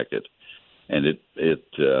yellow jacket, and it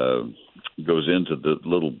goes into the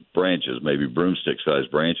little branches, maybe broomstick-sized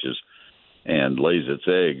branches, and lays its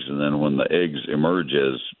eggs. And then when the eggs emerge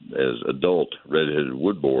as adult red-headed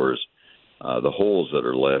wood borers, the holes that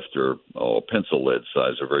are left are pencil lead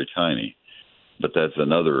size, are very tiny. But that's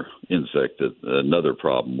another insect, another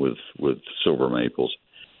problem with silver maples.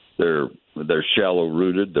 They're shallow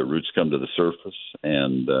rooted. Their roots come to the surface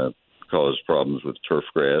and cause problems with turf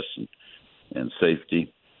grass and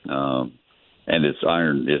safety. And it's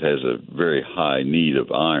iron. It has a very high need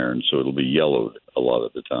of iron, so it'll be yellowed a lot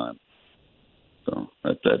of the time. So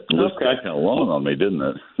that list got kind of long on me, didn't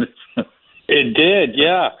it? It did,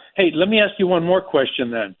 yeah. Hey, let me ask you one more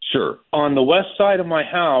question then. Sure. On the west side of my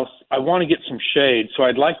house, I want to get some shade, so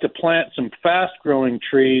I'd like to plant some fast-growing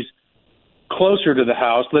trees closer to the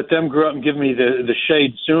house, let them grow up and give me the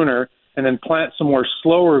shade sooner, and then plant some more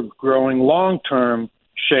slower-growing, long-term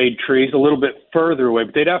shade trees a little bit further away.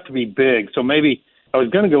 But they'd have to be big, so maybe I was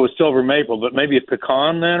going to go with silver maple, but maybe a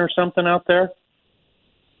pecan then or something out there?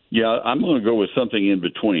 Yeah, I'm going to go with something in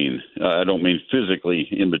between. I don't mean physically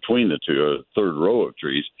in between the two, a third row of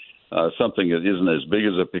trees. Something that isn't as big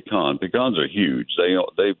as a pecan. Pecans are huge.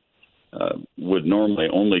 They would normally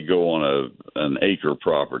only go on an acre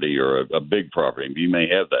property or a big property. You may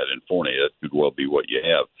have that in Forney. That could well be what you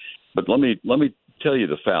have. But let me tell you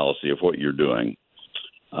the fallacy of what you're doing.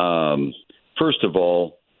 First of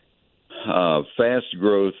all, fast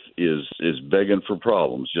growth is begging for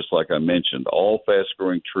problems. Just like I mentioned, all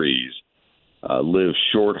fast-growing trees live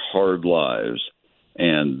short, hard lives,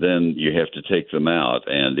 and then you have to take them out.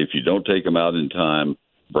 And if you don't take them out in time,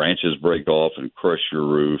 branches break off and crush your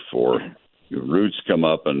roof, or your roots come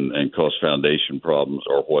up and cause foundation problems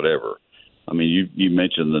or whatever. I mean, you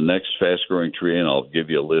mentioned the next fast-growing tree, and I'll give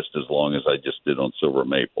you a list as long as I just did on silver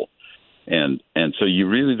maple. And so you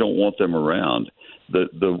really don't want them around.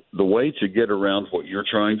 The way to get around what you're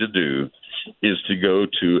trying to do is to go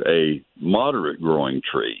to a moderate growing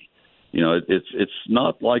tree. You know, it's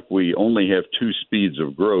not like we only have two speeds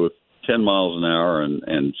of growth, 10 miles an hour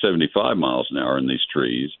and 75 miles an hour in these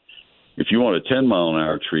trees. If you want a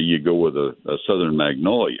 10-mile-an-hour tree, you go with a southern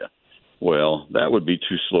magnolia. Well, that would be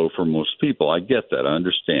too slow for most people. I get that. I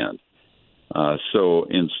understand. So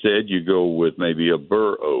instead, you go with maybe a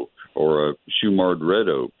bur oak or a Shumard red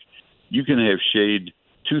oak. You can have shade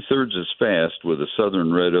two-thirds as fast with a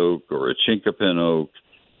southern red oak or a chinkapin oak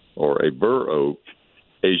or a bur oak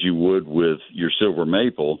as you would with your silver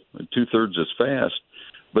maple, two-thirds as fast,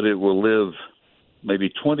 but it will live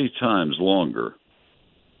maybe 20 times longer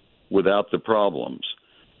without the problems.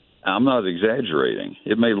 I'm not exaggerating.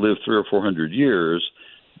 It may live 300 or 400 years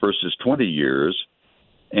versus 20 years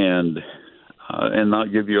and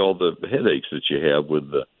not give you all the headaches that you have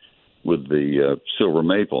with the silver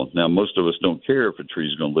maple. Now, most of us don't care if a tree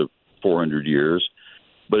is going to live 400 years,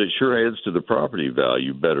 but it sure adds to the property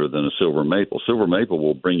value better than a silver maple. Silver maple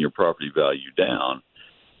will bring your property value down,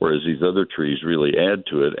 whereas these other trees really add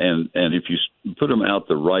to it. And if you put them out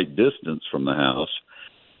the right distance from the house,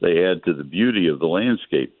 they add to the beauty of the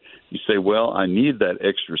landscape. You say, well, I need that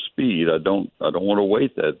extra speed. I don't want to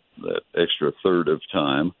wait that extra third of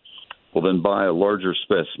time. Well, then buy a larger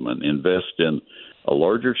specimen. Invest in a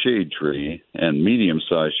larger shade tree and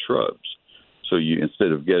medium-sized shrubs. So you,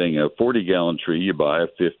 instead of getting a 40-gallon tree, you buy a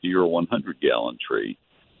 50 or 100-gallon tree.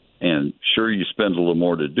 And sure, you spend a little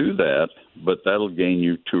more to do that, but that'll gain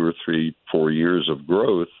you 2 or 3, 4 years of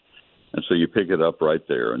growth. And so you pick it up right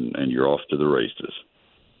there, and you're off to the races.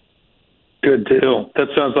 Good deal. That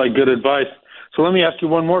sounds like good advice. So let me ask you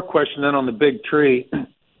one more question then on the big tree.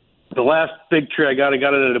 The last big tree I got it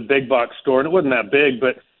at a big box store, and it wasn't that big,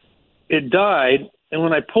 but it died. And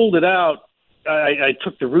when I pulled it out, I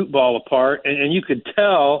took the root ball apart, and you could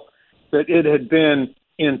tell that it had been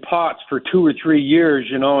in pots for 2 or 3 years,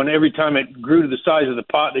 you know, and every time it grew to the size of the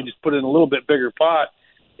pot, they just put it in a little bit bigger pot,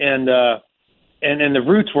 and the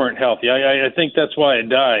roots weren't healthy. I think that's why it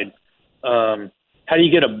died. How do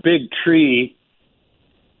you get a big tree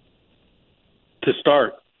to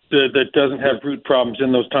start that doesn't have root problems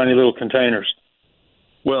in those tiny little containers?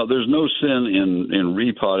 Well, there's no sin in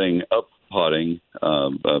repotting, uppotting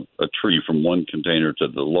a tree from one container to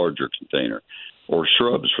the larger container, or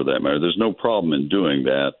shrubs for that matter. There's no problem in doing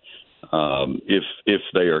that if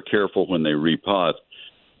they are careful when they repot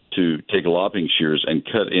to take lopping shears and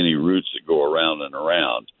cut any roots that go around and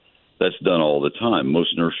around. That's done all the time.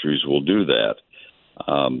 Most nurseries will do that.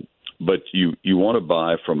 But you want to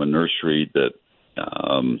buy from a nursery that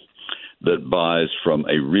buys from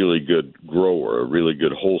a really good grower, a really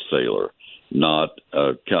good wholesaler, not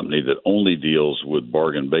a company that only deals with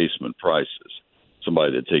bargain basement prices.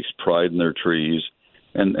 Somebody that takes pride in their trees.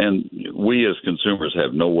 And we as consumers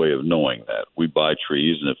have no way of knowing that. We buy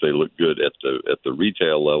trees, and if they look good at the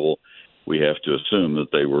retail level, we have to assume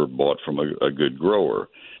that they were bought from a good grower.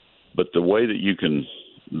 But the way that you can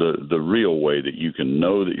the real way that you can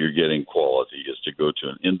know that you're getting quality is to go to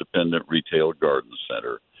an independent retail garden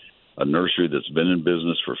center, a nursery that's been in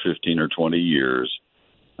business for 15 or 20 years,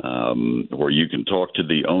 where you can talk to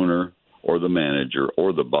the owner or the manager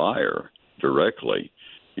or the buyer directly.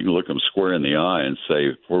 You can look them square in the eye and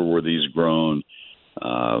say, where were these grown?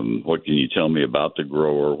 What can you tell me about the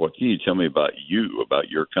grower? What can you tell me about you, about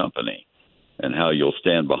your company, and how you'll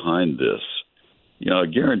stand behind this? a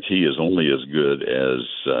guarantee is only as good as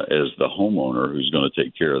the homeowner who's going to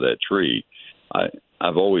take care of that tree.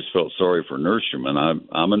 I've always felt sorry for nurserymen.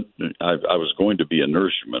 I was going to be a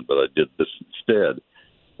nurseryman, but I did this instead.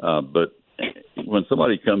 But when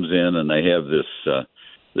somebody comes in and they have this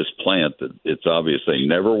plant that it's obvious they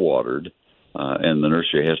never watered, and the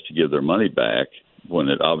nursery has to give their money back when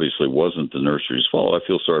it obviously wasn't the nursery's fault, I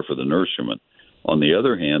feel sorry for the nurseryman. On the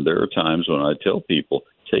other hand, there are times when I tell people,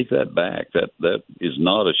 take that back. That is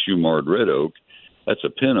not a shoe-marred red oak. That's a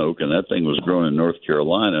pin oak, and that thing was grown in North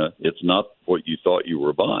Carolina. It's not what you thought you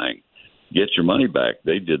were buying. Get your money back.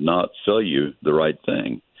 They did not sell you the right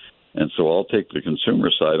thing. And so I'll take the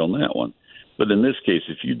consumer side on that one. But in this case,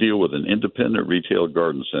 if you deal with an independent retail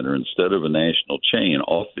garden center instead of a national chain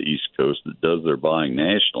off the East Coast that does their buying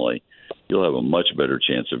nationally, you'll have a much better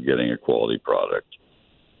chance of getting a quality product.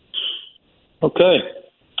 Okay.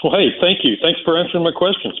 Well, hey, thank you. Thanks for answering my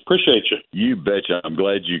questions. Appreciate you. You betcha. I'm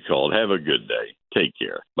glad you called. Have a good day. Take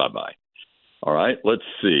care. Bye-bye. All right, let's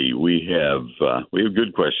see. We have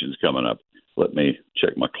good questions coming up. Let me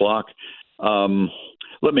check my clock.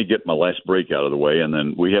 Let me get my last break out of the way, and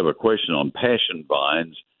then we have a question on passion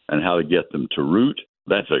vines and how to get them to root.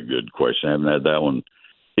 That's a good question. I haven't had that one,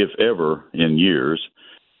 if ever, in years.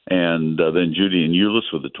 And then Judy and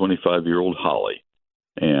Euless with the 25-year-old holly.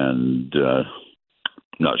 And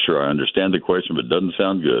not sure I understand the question, but it doesn't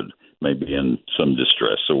sound good. Maybe in some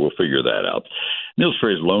distress, so we'll figure that out. Neil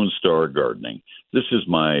Sperry's Lone Star Gardening. This is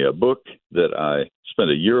my book that I spent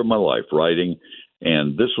a year of my life writing,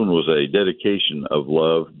 and this one was a dedication of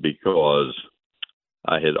love because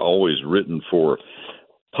I had always written for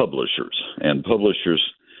publishers, and publishers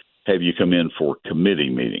have you come in for committee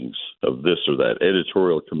meetings of this or that,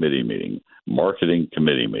 editorial committee meeting, marketing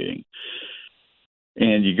committee meeting.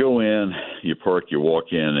 And you go in, you park, you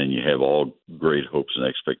walk in, and you have all great hopes and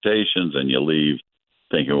expectations, and you leave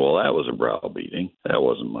thinking, well, that was a browbeating. That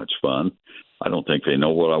wasn't much fun. I don't think they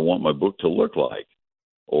know what I want my book to look like.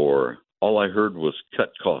 Or all I heard was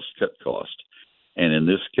cut cost. And in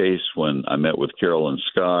this case, when I met with Carolyn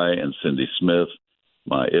Skye and Cindy Smith,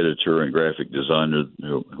 my editor and graphic designer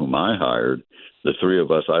whom I hired, the three of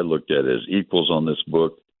us I looked at as equals on this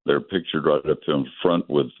book. They're pictured right up in front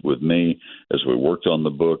with me as we worked on the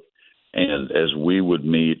book. And as we would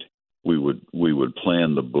meet, we would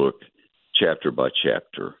plan the book chapter by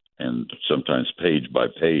chapter and sometimes page by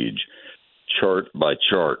page, chart by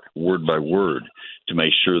chart, word by word, to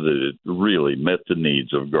make sure that it really met the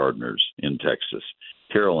needs of gardeners in Texas.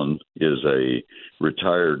 Carolyn is a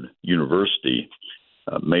retired university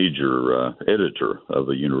major editor of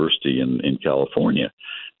a university in California.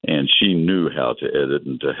 And she knew how to edit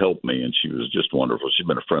and to help me, and she was just wonderful. She's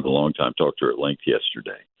been a friend a long time. Talked to her at length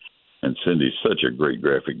yesterday. And Cindy's such a great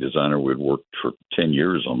graphic designer. We'd worked for 10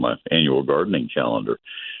 years on my annual gardening calendar.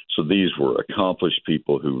 So these were accomplished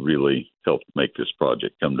people who really helped make this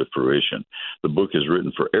project come to fruition. The book is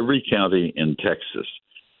written for every county in Texas.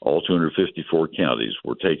 All 254 counties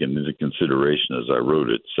were taken into consideration as I wrote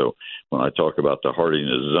it. So when I talk about the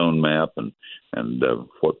hardiness zone map and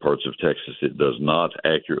what parts of Texas it does not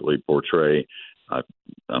accurately portray,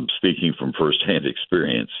 I'm speaking from firsthand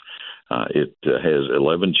experience. It has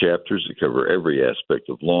 11 chapters that cover every aspect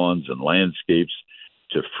of lawns and landscapes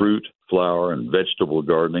to fruit, flower, and vegetable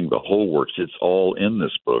gardening, the whole works. It's all in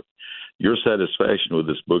this book. Your satisfaction with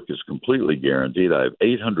this book is completely guaranteed. I have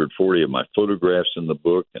 840 of my photographs in the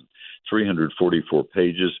book and 344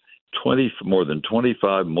 pages, more than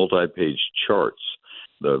 25 multi-page charts,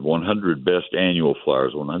 the 100 best annual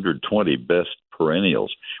flowers, 120 best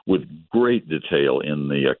perennials, with great detail in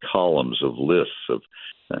the columns of lists of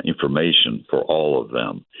information for all of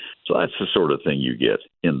them. So that's the sort of thing you get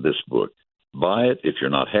in this book. Buy it. If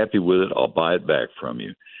you're not happy with it, I'll buy it back from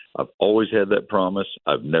you. I've always had that promise.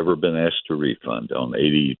 I've never been asked to refund on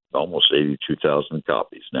almost 82,000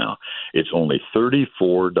 copies now. It's only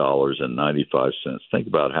 $34.95. Think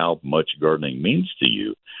about how much gardening means to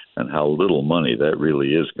you and how little money that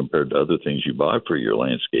really is compared to other things you buy for your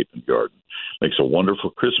landscape and garden. Makes a wonderful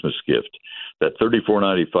Christmas gift. That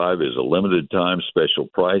 $34.95 is a limited time special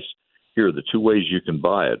price. Here are the two ways you can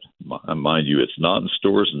buy it. Mind you, it's not in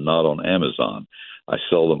stores and not on Amazon. I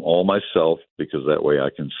sell them all myself because that way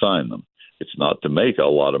I can sign them. It's not to make a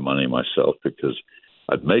lot of money myself because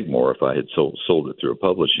I'd make more if I had sold it through a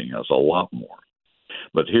publishing house, a lot more.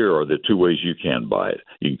 But here are the two ways you can buy it.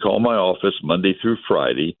 You can call my office Monday through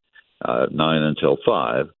Friday, 9 until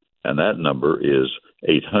 5, and that number is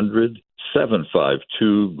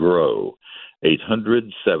 800-752-GROW,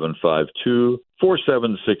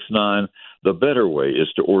 800-752-4769. The better way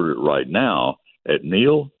is to order it right now at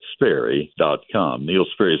neilsperry.com. Neil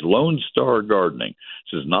Sperry's Lone Star Gardening.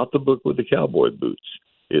 This is not the book with the cowboy boots.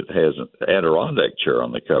 It has an Adirondack chair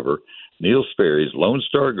on the cover. Neil Sperry's Lone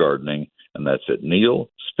Star Gardening, and that's at Neil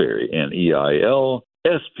Sperry,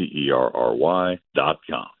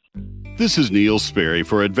 NeilSperry.com. This is Neil Sperry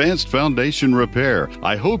for Advanced Foundation Repair.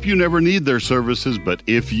 I hope you never need their services, but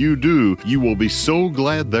if you do, you will be so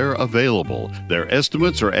glad they're available. Their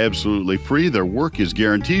estimates are absolutely free. Their work is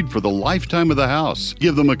guaranteed for the lifetime of the house.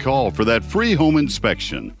 Give them a call for that free home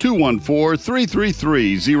inspection.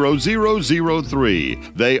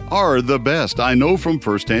 214-333-0003. They are the best. I know from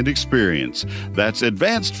firsthand experience. That's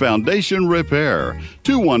Advanced Foundation Repair.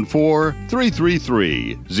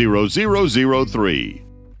 214-333-0003.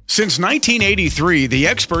 Since 1983, the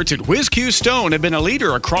experts at WhizQ Stone have been a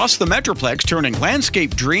leader across the Metroplex, turning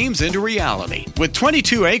landscape dreams into reality. With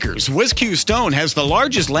 22 acres, WhizQ Stone has the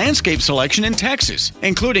largest landscape selection in Texas,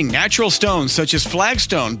 including natural stones such as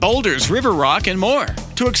flagstone, boulders, river rock, and more.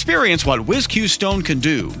 To experience what WhizQ Stone can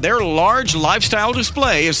do, their large lifestyle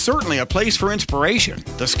display is certainly a place for inspiration.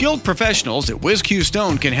 The skilled professionals at WhizQ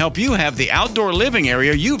Stone can help you have the outdoor living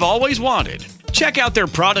area you've always wanted. Check out their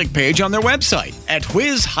product page on their website at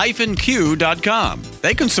whiz-q.com.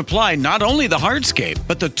 They can supply not only the hardscape,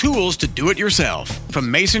 but the tools to do it yourself. From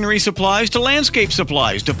masonry supplies to landscape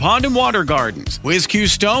supplies to pond and water gardens, WhizQ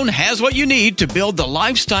Stone has what you need to build the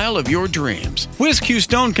lifestyle of your dreams. WhizQ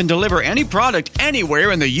Stone can deliver any product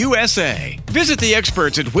anywhere in the USA. Visit the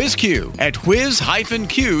experts at WhizQ at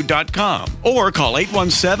whiz-q.com or call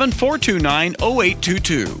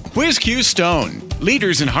 817-429-0822. WhizQ Stone,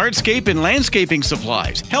 leaders in hardscape and landscaping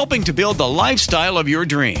supplies, helping to build the lifestyle of your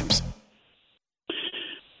dreams.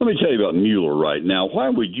 Let me tell you about Mueller right now. Why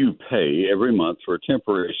would you pay every month for a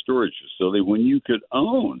temporary storage facility when you could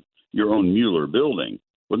own your own Mueller building?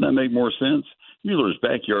 Wouldn't that make more sense? Mueller's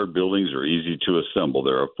backyard buildings are easy to assemble.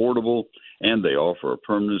 They're affordable, and they offer a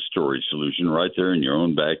permanent storage solution right there in your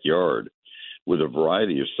own backyard. With a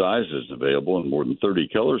variety of sizes available and more than 30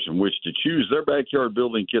 colors from which to choose, their backyard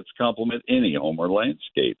building kits complement any home or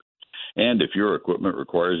landscape. And if your equipment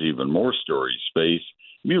requires even more storage space,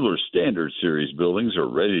 Mueller's Standard Series buildings are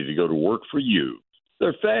ready to go to work for you.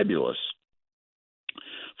 They're fabulous.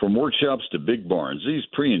 From workshops to big barns, these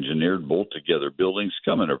pre-engineered bolt-together buildings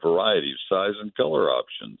come in a variety of size and color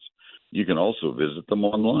options. You can also visit them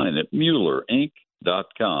online at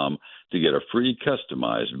MuellerInc.com to get a free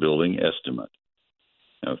customized building estimate.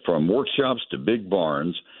 Now, from workshops to big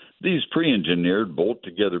barns, these pre-engineered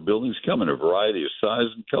bolt-together buildings come in a variety of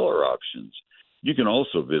size and color options. You can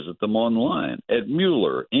also visit them online at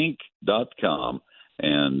MuellerInc.com,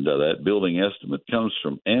 and that building estimate comes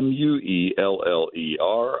from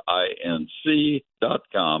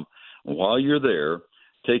MuellerInc.com. While you're there,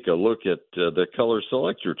 take a look at the color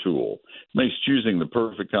selector tool. It makes choosing the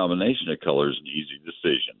perfect combination of colors an easy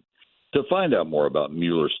decision. To find out more about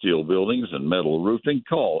Mueller Steel Buildings and Metal Roofing,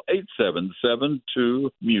 call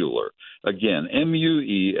 877-2-MUELLER. Again,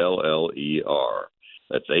 MUELLER.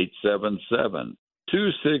 That's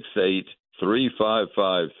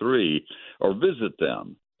 877-268-3553, or visit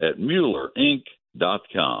them at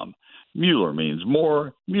MuellerInc.com. Mueller means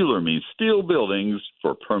more. Mueller means steel buildings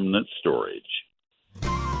for permanent storage.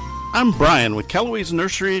 I'm Brian with Callaway's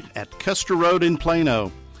Nursery at Custer Road in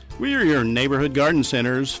Plano. We are your neighborhood garden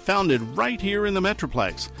centers founded right here in the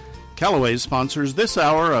Metroplex. Callaway's sponsors this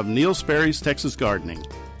hour of Neil Sperry's Texas Gardening.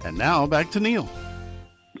 And now back to Neil.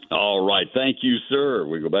 All right. Thank you, sir.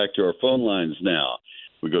 We go back to our phone lines now.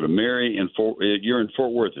 We go to Mary in you're in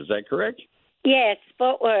Fort Worth. Is that correct? Yes,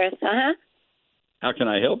 Fort Worth. How can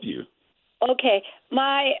I help you? Okay.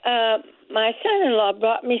 My son-in-law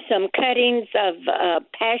brought me some cuttings of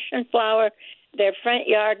passion flower. Their front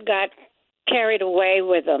yard got carried away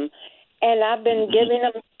with them, and I've been giving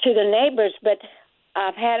them to the neighbors, but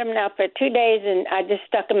I've had them now for 2 days, and I just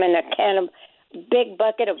stuck them in a big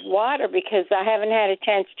bucket of water because I haven't had a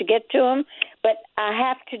chance to get to them, but I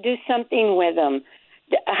have to do something with them.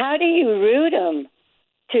 How do you root them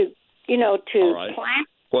to plant?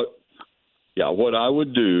 What I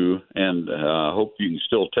would do, and I hope you can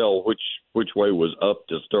still tell which way was up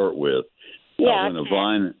to start with.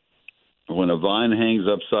 When a vine hangs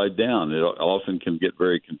upside down, it often can get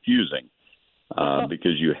very confusing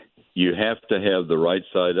because you have to have the right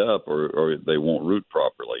side up, or they won't root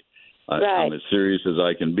properly. I'm as serious as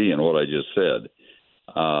I can be in what I just said.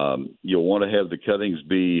 You'll want to have the cuttings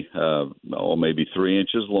be maybe 3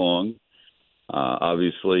 inches long.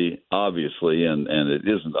 Obviously, and it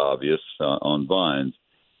isn't obvious on vines,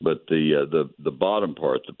 but the bottom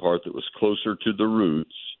part, the part that was closer to the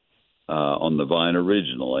roots on the vine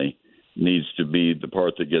originally, needs to be the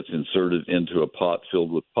part that gets inserted into a pot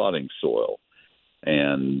filled with potting soil.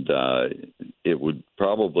 And it would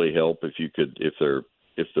probably help if you could, if they're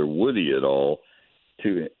woody at all,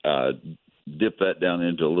 to dip that down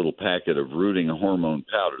into a little packet of rooting hormone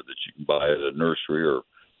powder that you can buy at a nursery or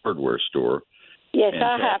hardware store. Yes, and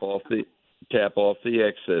I have. Tap off the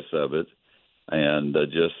excess of it, and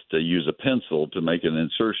just use a pencil to make an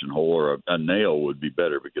insertion hole, or a nail would be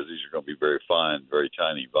better, because these are going to be very fine, very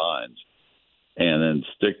tiny vines. And then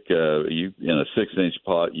stick you in a 6-inch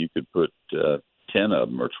pot. You could put 10 of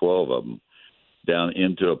them or 12 of them down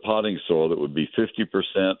into a potting soil that would be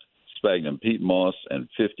 50% sphagnum peat moss and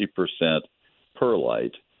 50%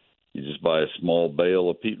 perlite. You just buy a small bale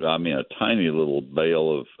of a tiny little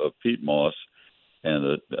bale of peat moss and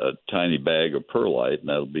a tiny bag of perlite, and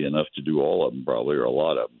that'll be enough to do all of them probably, or a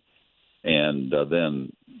lot of them. And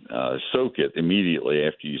then soak it immediately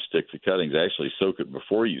after you stick the cuttings. Actually, soak it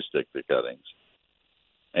before you stick the cuttings.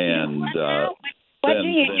 And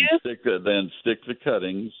then stick the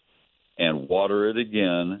cuttings and water it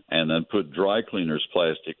again, and then put dry cleaner's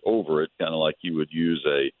plastic over it, kind of like you would use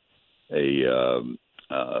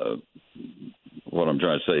what I'm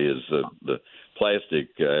trying to say is the plastic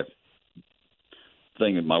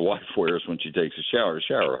thing that my wife wears when she takes a shower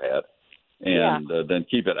hat, and then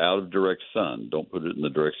keep it out of direct sun. Don't put it in the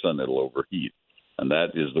direct sun; it'll overheat. And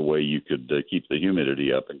that is the way you could keep the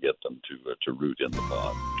humidity up and get them to root in the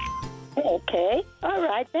pot. Okay. All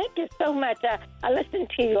right. Thank you so much. I listen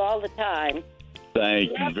to you all the time.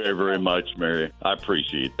 Thank you very, very much, Mary. I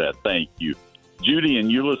appreciate that. Thank you. Judy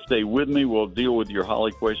and Eula, stay with me. We'll deal with your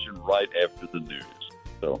holly question right after the news.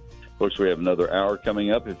 So, folks, we have another hour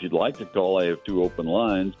coming up. If you'd like to call, I have 2 open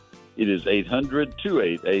lines. It is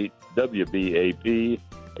 800-288-WBAP,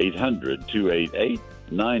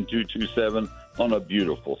 800-288-9227 on a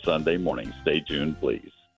beautiful Sunday morning. Stay tuned, please.